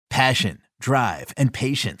Passion, drive, and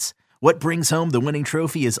patience. What brings home the winning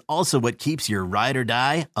trophy is also what keeps your ride or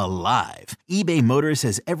die alive. eBay Motors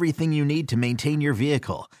has everything you need to maintain your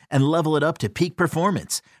vehicle and level it up to peak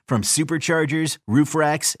performance, from superchargers, roof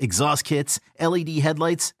racks, exhaust kits, LED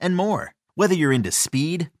headlights, and more. Whether you're into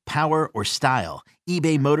speed, power, or style,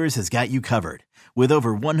 eBay Motors has got you covered. With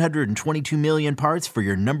over 122 million parts for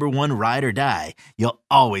your number one ride or die, you'll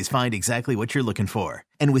always find exactly what you're looking for.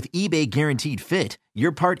 And with eBay Guaranteed Fit,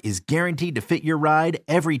 your part is guaranteed to fit your ride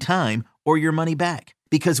every time or your money back.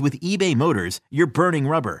 Because with eBay Motors, you're burning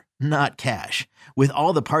rubber, not cash. With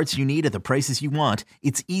all the parts you need at the prices you want,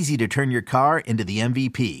 it's easy to turn your car into the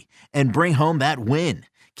MVP and bring home that win.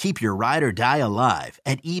 Keep your ride or die alive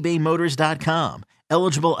at ebaymotors.com.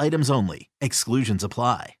 Eligible items only. Exclusions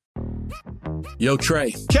apply. Yo,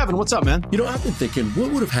 Trey. Kevin, what's up, man? You know, I've been thinking,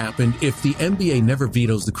 what would have happened if the NBA never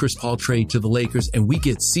vetoes the Chris Paul trade to the Lakers and we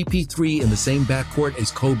get CP3 in the same backcourt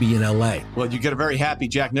as Kobe in LA? Well, you get a very happy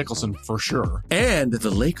Jack Nicholson for sure. And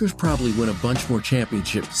the Lakers probably win a bunch more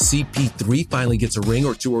championships. CP3 finally gets a ring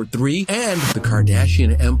or two or three, and the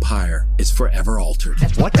Kardashian empire is forever altered.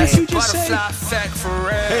 What did you just say?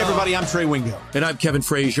 Hey, everybody, I'm Trey Wingo. And I'm Kevin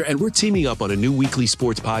Frazier, and we're teaming up on a new weekly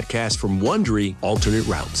sports podcast from Wondery, Alternate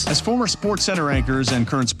Routes. As former Sports Center anchors and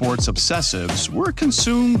current sports obsessives, we're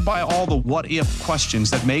consumed by all the what-if questions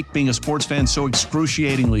that make being a sports fan so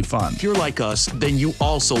excruciatingly fun. If you're like us, then you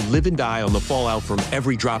also live and die on the fallout from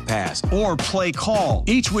every drop pass. Or play call.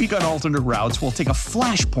 Each week on Alternate Routes, we'll take a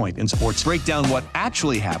flashpoint in sports, break down what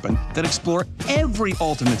actually happened, then explore every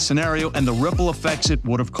alternate scenario and the ripple effects it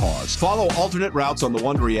would have caused. Follow Alternate Routes on the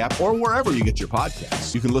Wondery app or wherever you get your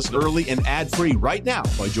podcasts. You can listen early and ad-free right now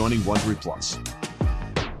by joining Wondery Plus.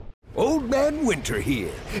 Old Man Winter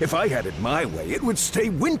here. If I had it my way, it would stay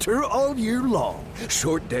winter all year long.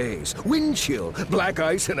 Short days, wind chill, black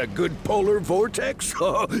ice, and a good polar vortex.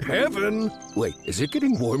 Oh, heaven. Wait, is it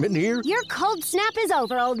getting warm in here? Your cold snap is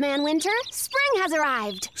over, Old Man Winter. Spring has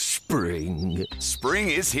arrived. Spring. Spring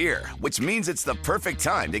is here, which means it's the perfect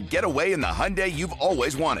time to get away in the Hyundai you've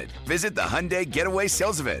always wanted. Visit the Hyundai Getaway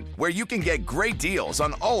Sales Event, where you can get great deals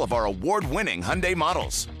on all of our award-winning Hyundai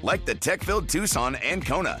models, like the tech-filled Tucson and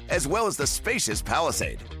Kona, as well as the spacious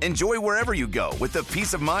Palisade. Enjoy wherever you go with the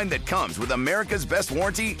peace of mind that comes with America's best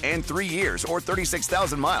warranty and 3 years or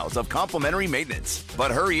 36,000 miles of complimentary maintenance.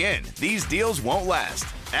 But hurry in, these deals won't last.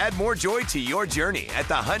 Add more joy to your journey at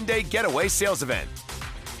the Hyundai Getaway Sales Event.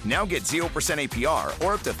 Now get 0% APR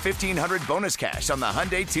or up to $1,500 bonus cash on the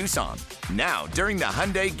Hyundai Tucson. Now, during the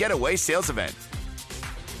Hyundai Getaway Sales Event.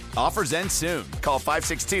 Offers end soon. Call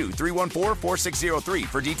 562-314-4603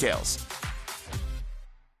 for details.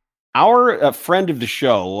 Our friend of the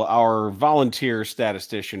show, our volunteer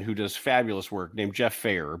statistician who does fabulous work, named Jeff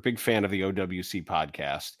Fayer, a big fan of the OWC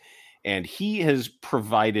podcast, and he has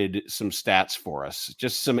provided some stats for us,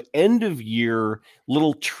 just some end-of-year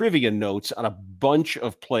little trivia notes on a bunch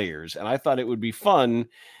of players. And I thought it would be fun,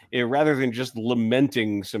 rather than just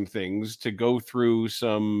lamenting some things, to go through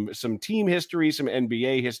some team history, some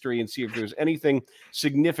NBA history, and see if there's anything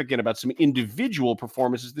significant about some individual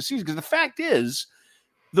performances this season. Because the fact is,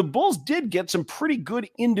 the Bulls did get some pretty good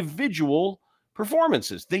individual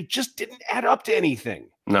performances. They just didn't add up to anything.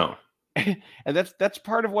 No. And that's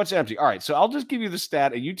part of what's empty. All right, so I'll just give you the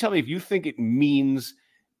stat, and you tell me if you think it means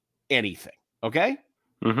anything, okay?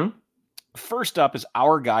 Mm-hmm. First up is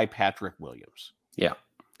our guy, Patrick Williams. Yeah.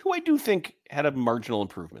 Who I do think had a marginal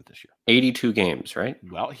improvement this year. 82 games, right?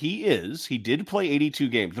 Well, he did play 82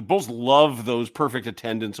 games. The Bulls love those perfect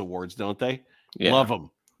attendance awards, don't they? Yeah. Love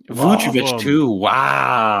them. Vucevic too.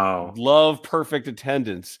 Wow. Love perfect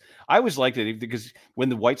attendance. I always liked it because when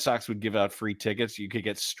the White Sox would give out free tickets, you could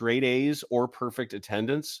get straight A's or perfect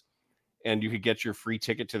attendance, and you could get your free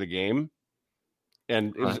ticket to the game.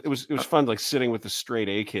 And it was fun, like sitting with the straight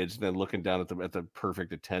A kids and then looking down at the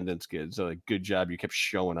perfect attendance kids. So, like, good job, you kept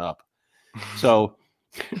showing up. So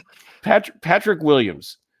Patrick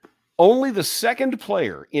Williams, only the second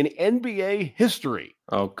player in NBA history.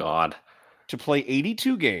 Oh God. To play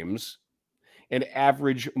 82 games and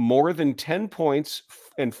average more than 10 points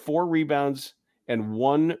and 4 rebounds and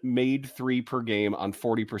 1 made three per game on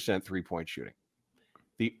 40% three-point shooting.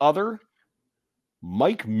 The other,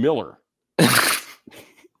 Mike Miller.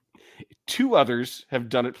 2 others have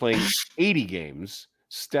done it playing 80 games,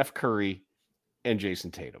 Steph Curry and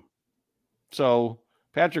Jason Tatum. So,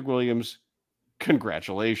 Patrick Williams,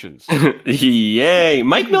 congratulations. Yay.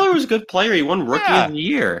 Mike Miller was a good player. He won Rookie of the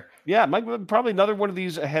Year. Yeah, Mike, probably another one of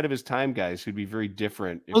these ahead of his time guys who'd be very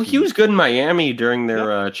different. Well, he was good in Miami during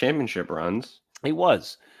their championship runs. He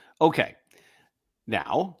was. Okay.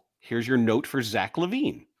 Now, here's your note for Zach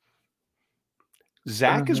LaVine.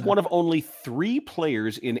 Zach is one of only 3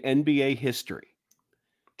 players in NBA history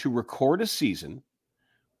to record a season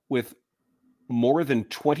with more than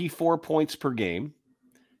 24 points per game,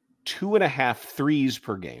 2.5 threes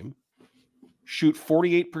per game, shoot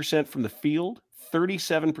 48% from the field,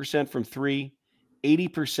 37% from 3,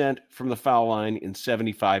 80% from the foul line in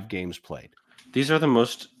 75 games played. These are the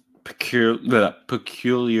most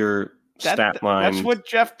peculiar stat lines. That's what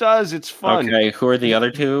Jeff does. It's fun. Okay, who are the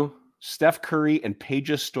other two? Steph Curry and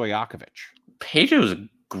Peja Stojakovic. Peja was a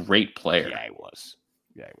great player. Yeah, he was.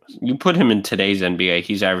 You put him in today's NBA,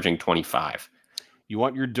 he's averaging 25. You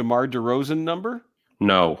want your DeMar DeRozan number?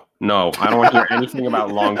 No. I don't want to hear anything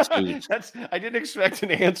about long twos. I didn't expect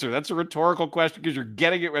an answer. That's a rhetorical question because you're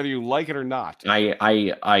getting it whether you like it or not.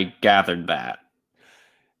 I gathered that.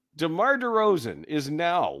 DeMar DeRozan is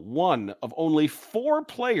now one of only 4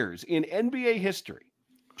 players in NBA history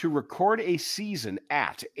to record a season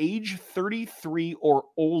at age 33 or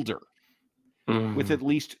older with at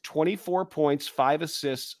least 24 points, 5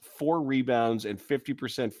 assists, 4 rebounds, and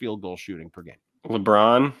 50% field goal shooting per game.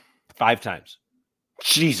 LeBron? 5 times.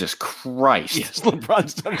 Jesus Christ. Yes,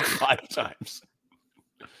 LeBron's done it 5 times.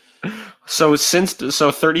 So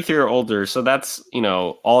 33 or older, so that's,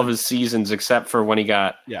 all of his seasons except for when he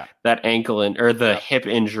got that ankle or the hip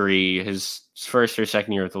injury his first or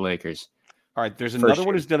second year with the Lakers. All right, there's another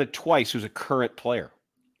one who's done it twice who's a current player.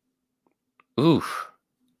 Ooh.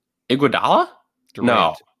 Iguodala?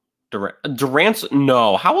 Durant. No. Durant's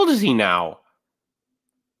no. How old is he now?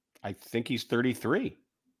 I think he's 33.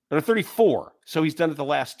 Or 34. So he's done it the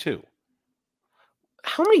last 2.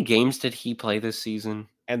 How many games did he play this season?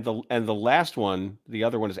 And the last one, the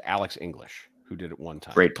other one is Alex English, who did it one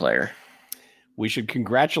time. Great player. We should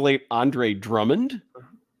congratulate Andre Drummond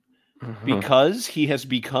because he has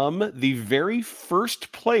become the very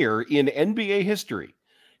first player in NBA history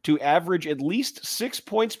to average at least 6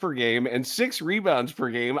 points per game and 6 rebounds per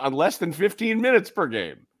game on less than 15 minutes per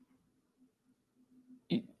game.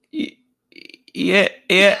 Yeah.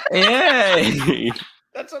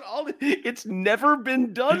 That's it's never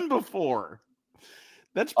been done before.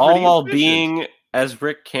 That's all while efficient. Being, as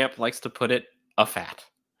Rick Camp likes to put it, a fat.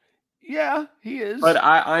 Yeah, he is. But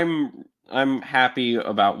I'm happy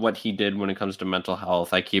about what he did when it comes to mental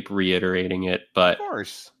health. I keep reiterating it, but of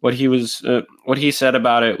course, what he said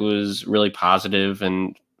about it was really positive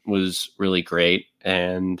and was really great.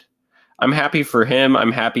 And I'm happy for him.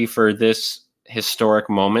 I'm happy for this historic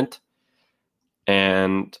moment.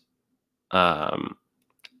 And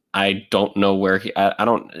I don't know where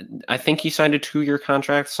I think he signed a 2-year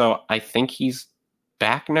contract, so I think he's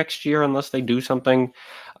back next year unless they do something.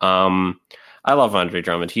 I love Andre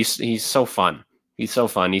Drummond. He's so fun. He's so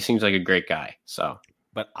fun. He seems like a great guy. So,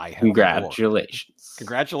 but I have congratulations. More.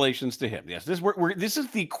 Congratulations to him. Yes, this is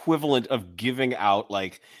the equivalent of giving out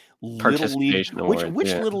like little league.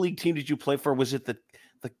 Which little league team did you play for? Was it the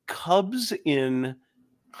Cubs in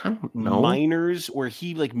minors where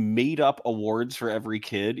he like made up awards for every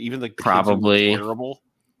kid, even the probably terrible?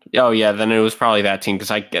 Oh yeah, then it was probably that team because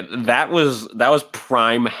that was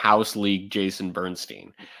prime house league Jason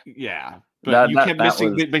Bernstein. Yeah. But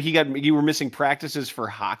you were missing practices for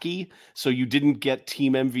hockey, so you didn't get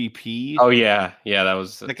team MVP. Oh yeah, that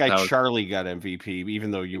was that guy. Charlie got MVP, even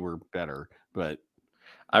though you were better. But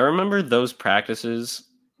I remember those practices.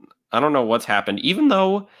 I don't know what's happened. Even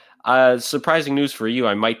though, surprising news for you,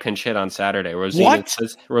 I might pinch hit on Saturday.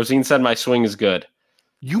 Rosine said my swing is good.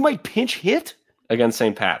 You might pinch hit against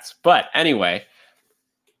St. Pat's, but anyway,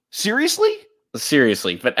 seriously.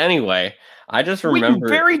 But anyway. I just remember.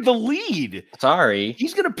 You buried the lead. Sorry.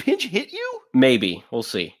 He's going to pinch hit you? Maybe. We'll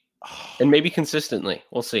see. And maybe consistently.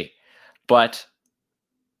 We'll see. But.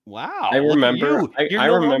 Wow. I remember.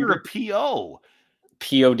 You're no longer a PO.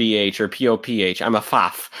 PODH or POPH. I'm a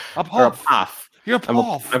FOF. A POF. You're a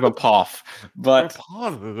POF. I'm a POF. But.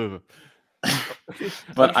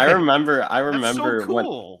 But I remember That's so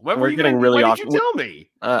cool. when we're getting really off. Why did you tell me?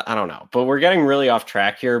 I don't know, but we're getting really off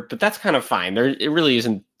track here. But that's kind of fine. It really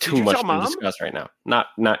isn't too much to discuss right now.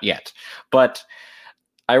 Not yet. But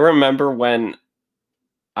I remember when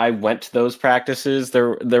I went to those practices,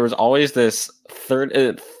 there was always this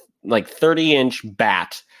 30-inch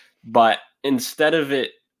bat, but instead of it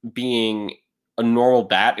being a normal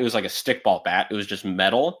bat, it was like a stickball bat. It was just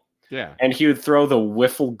metal. Yeah. And he would throw the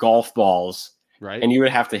wiffle golf balls, right? And you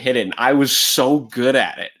would have to hit it. And I was so good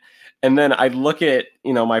at it. And then I'd look at,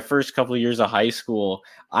 my first couple of years of high school,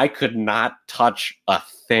 I could not touch a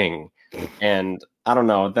thing. And I don't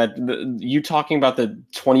know, you talking about the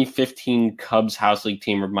 2015 Cubs House League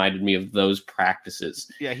team reminded me of those practices.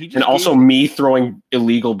 Yeah, and also me throwing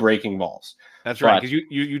illegal breaking balls. That's right, because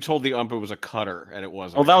you told the ump it was a cutter, and it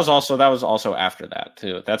wasn't. Well, that was also after that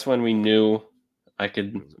too. That's when we knew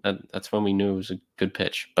that's when we knew it was a good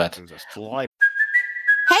pitch. But it was a slide.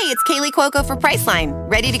 Hey, it's Kaylee Cuoco for Priceline.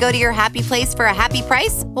 Ready to go to your happy place for a happy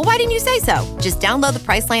price? Well, why didn't you say so? Just download the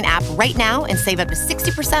Priceline app right now and save up to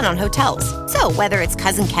 60% on hotels. So whether it's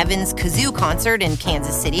Cousin Kevin's Kazoo Concert in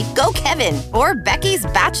Kansas City, go Kevin, or Becky's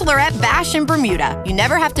Bachelorette Bash in Bermuda, you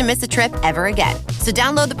never have to miss a trip ever again. So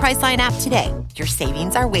download the Priceline app today. Your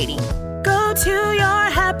savings are waiting. Go to your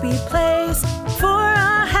happy place for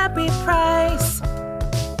a happy price.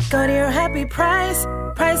 Go to your happy price,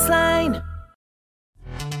 Priceline.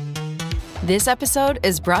 This episode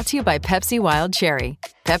is brought to you by Pepsi Wild Cherry.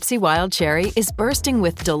 Pepsi Wild Cherry is bursting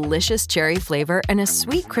with delicious cherry flavor and a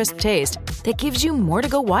sweet, crisp taste that gives you more to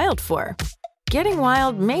go wild for. Getting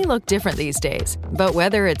wild may look different these days, but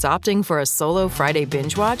whether it's opting for a solo Friday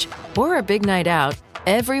binge watch or a big night out,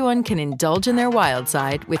 everyone can indulge in their wild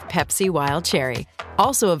side with Pepsi Wild Cherry.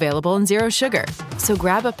 Also available in Zero Sugar. So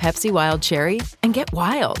grab a Pepsi Wild Cherry and get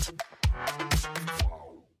wild.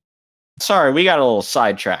 Sorry, we got a little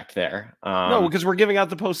sidetracked there. No, because we're giving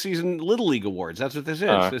out the postseason Little League awards. That's what this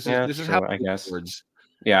is. This is how I guess. Awards.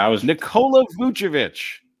 Yeah, I was Nikola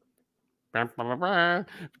Vucevic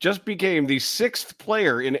just became the 6th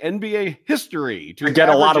player in NBA history to get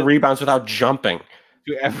a lot of rebounds without jumping.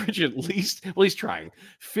 To average at least, well, he's trying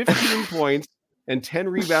 15 points and 10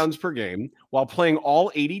 rebounds per game while playing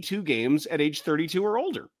all 82 games at age 32 or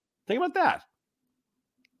older. Think about that.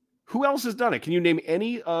 Who else has done it? Can you name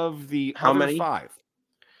any of the other 5?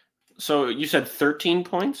 So you said 13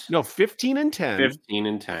 points? No, 15 and 10. 15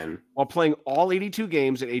 and 10. While playing all 82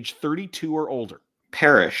 games at age 32 or older.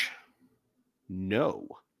 Parrish. No.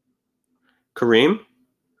 Kareem?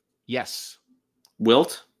 Yes.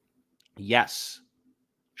 Wilt? Yes.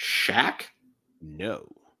 Shaq? No.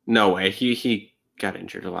 No way. He got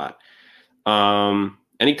injured a lot.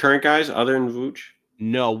 Any current guys other than Vooch?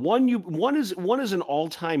 No, one is an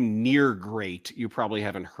all-time near great you probably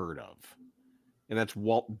haven't heard of, and that's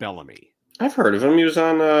Walt Bellamy. I've heard of him. He was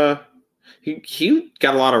on. He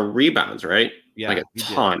got a lot of rebounds, right? Yeah, like a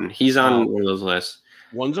ton. Did. He's on one of those lists.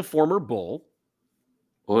 One's a former Bull.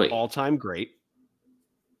 Boy, all-time great.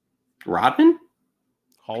 Rodman,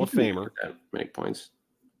 Hall of Famer. Many points.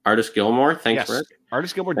 Artis Gilmore. Thanks, Rick.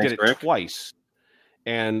 Artis Gilmore did it twice.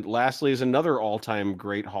 And lastly is another all-time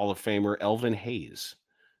great Hall of Famer, Elvin Hayes.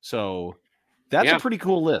 So that's a pretty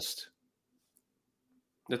cool list.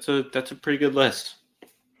 That's a pretty good list.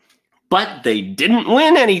 But they didn't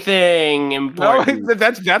win anything important. No,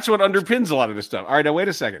 that's what underpins a lot of this stuff. All right, now wait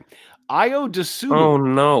a second. Ayo Dosunmu. Oh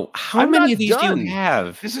no! How many of these do you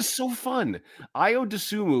have? This is so fun. Ayo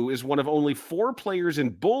Dosunmu is one of only 4 players in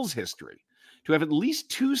Bulls history to have at least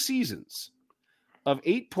 2 seasons of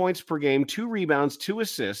 8 points per game, 2 rebounds, 2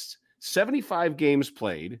 assists, 75 games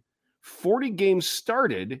played, 40 games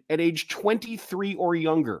started at age 23 or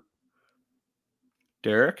younger.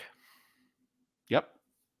 Derek? Yep.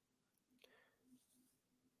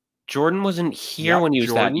 Jordan wasn't here when he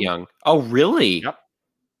was that young. Oh, really? Yep.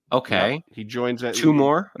 Okay. Yep. He joins at 2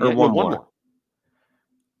 more or one more?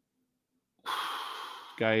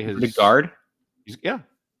 Guy has the guard? Yeah.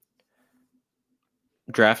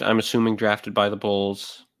 I'm assuming drafted by the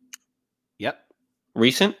Bulls. Yep.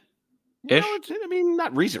 Recent? No,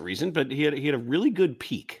 not recent, but he had a really good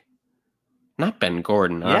peak. Not Ben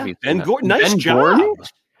Gordon, obviously. Ben Gordon. Nice job. Gordon?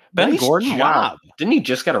 Ben nice Gordon? Job. Wow. Didn't he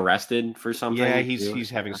just get arrested for something? Yeah, he's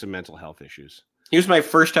having some mental health issues. He was my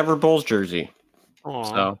first ever Bulls jersey. Oh,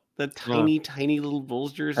 so, the tiny little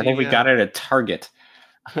Bulls jersey. I think we got it at Target.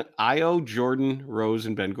 Ayo, Jordan, Rose,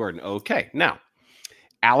 and Ben Gordon. Okay, now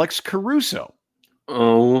Alex Caruso.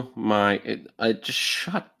 Oh my! Just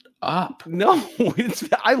shut up. No,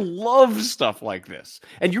 I love stuff like this,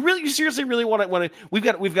 and you seriously really want to. We've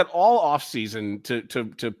got all off season to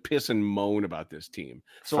piss and moan about this team.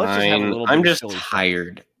 So Fine. Let's just have a little. I'm bit just of silly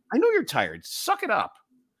tired. Fun. I know you're tired. Suck it up.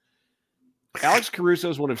 Alex Caruso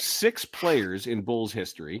is one of 6 players in Bulls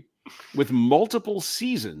history with multiple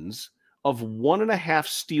seasons of 1.5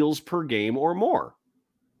 steals per game or more.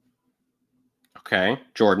 Okay,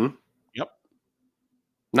 Jordan. Yep.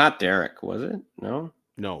 Not Derek, was it? No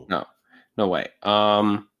way.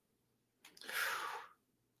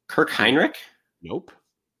 Kirk Heinrich? Nope.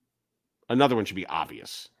 Another one should be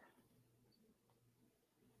obvious.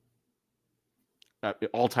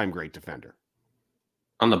 All-time great defender.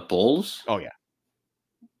 On the Bulls? Oh, yeah.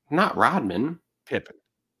 Not Rodman. Pippen.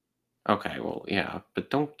 Okay, well, yeah,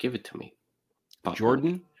 but don't give it to me.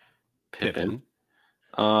 Jordan, Pippen.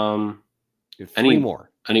 3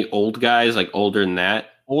 more. Any old guys, like older than that?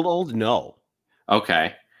 Old? No.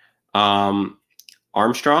 Okay.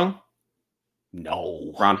 Armstrong?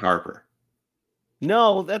 No. Ron Harper?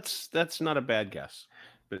 No, that's not a bad guess,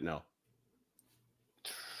 but no.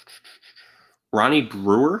 Ronnie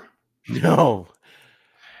Brewer? No.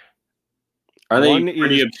 Are they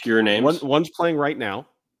pretty obscure names? One's playing right now.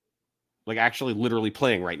 Like actually literally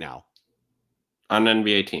playing right now. On an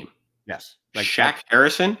NBA team? Yes. Like Shaq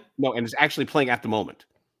Harrison? No, and is actually playing at the moment.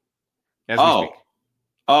 As we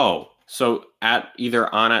speak. So at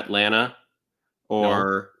either on Atlanta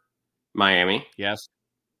or Miami? Yes.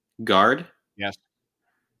 Guard? Yes.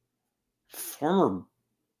 Former.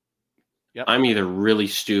 Yep. I'm either really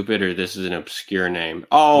stupid or this is an obscure name.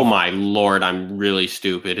 Oh my Lord, I'm really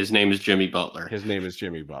stupid. His name is Jimmy Butler. His name is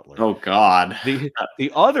Jimmy Butler. Oh God.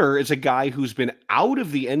 The other is a guy who's been out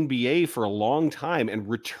of the NBA for a long time and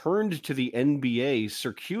returned to the NBA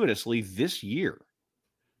circuitously this year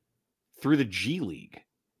through the G League.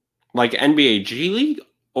 Like NBA G League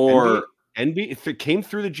or NBA came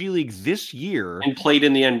through the G League this year and played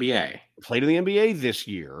in the NBA. Played in the NBA this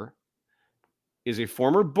year. Is a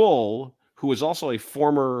former Bull who is also a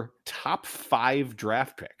former top 5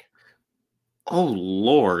 draft pick. Oh,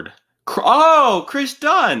 Lord. Oh, Chris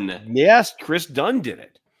Dunn. Yes, Chris Dunn did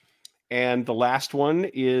it. And the last one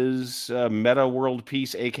is Meta World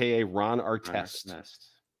Peace, a.k.a. Ron Artest.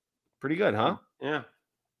 Pretty good, huh? Yeah.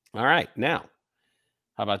 All right. Now,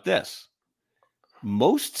 how about this?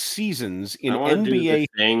 Most seasons in NBA do the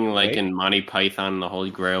thing like in Monty Python and the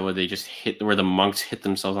Holy Grail where they just where the monks hit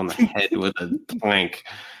themselves on the head with a plank.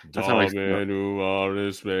 That's how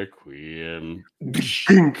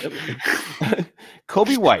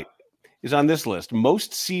Kobe White is on this list.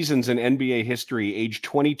 Most seasons in NBA history, age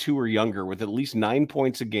 22 or younger, with at least 9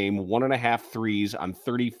 points a game, 1.5 threes on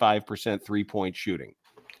 35% 3-point shooting.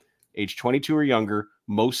 Age 22 or younger,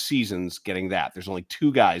 most seasons getting that. There's only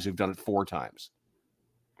 2 guys who've done it 4 times.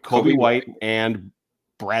 Kobe White and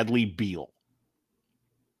Bradley Beal.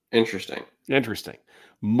 Interesting.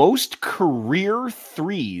 Most career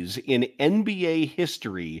threes in NBA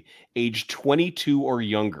history, age 22 or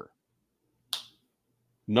younger.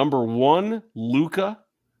 Number 1, Luka.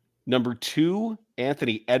 Number 2,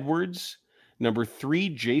 Anthony Edwards. Number 3,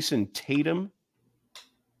 Jason Tatum.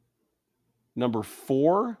 Number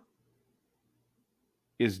 4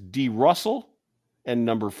 is D. Russell. And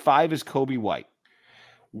number 5 is Kobe White.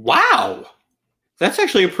 Wow. That's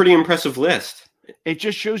actually a pretty impressive list. It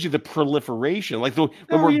just shows you the proliferation. Like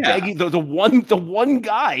begging the one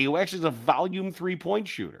guy who actually is a volume 3-point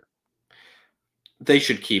shooter. They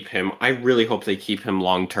should keep him. I really hope they keep him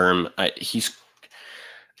long term.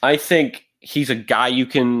 I think he's a guy you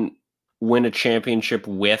can win a championship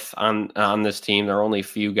with on this team. There are only a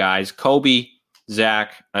few guys. Kobe,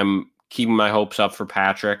 Zach. I'm keeping my hopes up for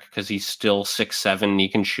Patrick because he's still 6'7" and he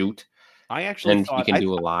can shoot. I actually thought he can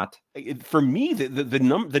do a lot. For me,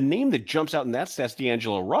 the name that jumps out in that stats,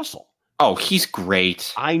 D'Angelo Russell. Oh, he's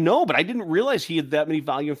great. I know, but I didn't realize he had that many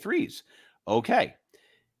volume 3s. Okay.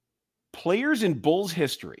 Players in Bulls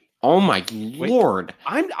history. Oh my Lord.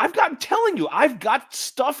 I've got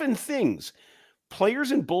stuff and things.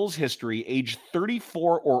 Players in Bulls history age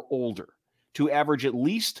 34 or older to average at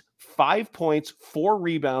least 5 points, 4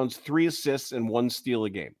 rebounds, 3 assists, and 1 steal a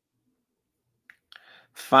game.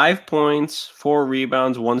 5 points, 4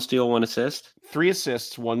 rebounds, 1 steal, 1 assist. 3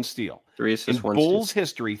 assists, 1 steal. 3 assists, in 1 Bulls steal.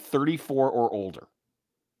 history, 34 or older.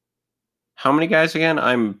 How many guys again?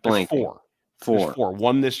 I'm blanking. 4. There's 4.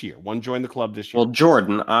 1 this year. 1 joined the club this year. Well,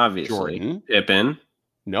 Jordan, obviously. Jordan. Pippen.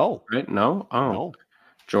 No. Right? No? Oh. No.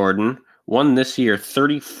 Jordan. 1 this year,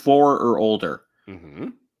 34 or older. Mm-hmm.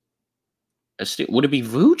 Would it be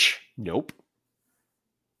Vooch? Nope.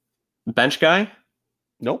 Bench guy?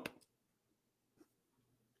 Nope.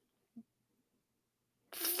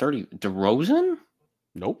 30. DeRozan?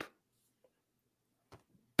 Nope.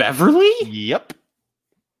 Beverly? Yep.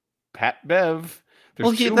 Pat Bev.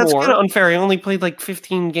 That's kind of unfair. He only played like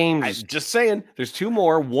 15 games. I'm just saying. There's 2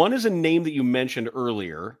 more. One is a name that you mentioned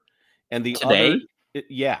earlier, and the Today?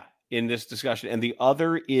 Other, in this discussion, and the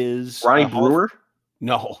other is Ronnie Brewer.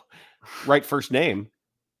 No, right first name.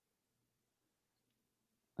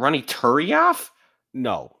 Ronnie Turiaf?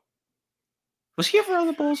 No. Was he ever on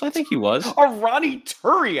the Bulls? I think he was. A Ronnie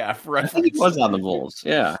Turiaf reference. I think he was on the Bulls.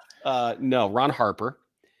 Yeah. No, Ron Harper.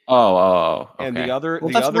 Oh. Okay. And the other,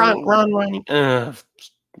 Ron Ronnie. And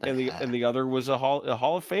the other was a Hall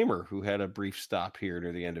of Famer who had a brief stop here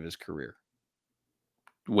near the end of his career.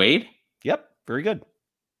 Wade? Yep, very good.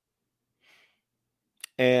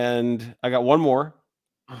 And I got one more.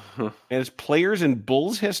 And it's players in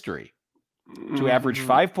Bulls history to average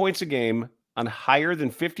 5 points a game, on higher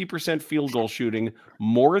than 50% field goal shooting,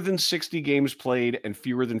 more than 60 games played, and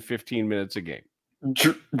fewer than 15 minutes a game.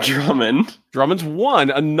 Drummond. Drummond's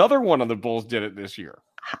one. Another one of the Bulls did it this year.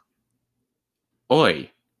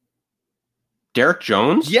 Oi. Derek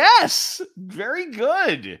Jones? Yes! Very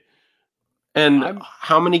good. And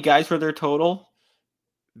how many guys were there total?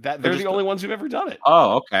 They're the only ones who've ever done it.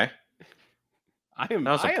 Oh, okay. I am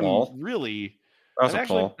really... That was a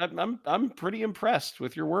poll. I'm pretty impressed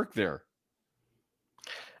with your work there.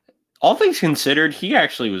 All things considered, he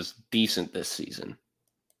actually was decent this season.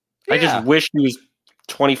 Yeah. I just wish he was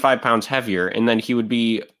 25 pounds heavier, and then he would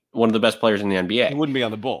be one of the best players in the NBA. He wouldn't be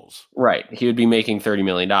on the Bulls. Right. He would be making $30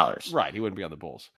 million. Right. He wouldn't be on the Bulls.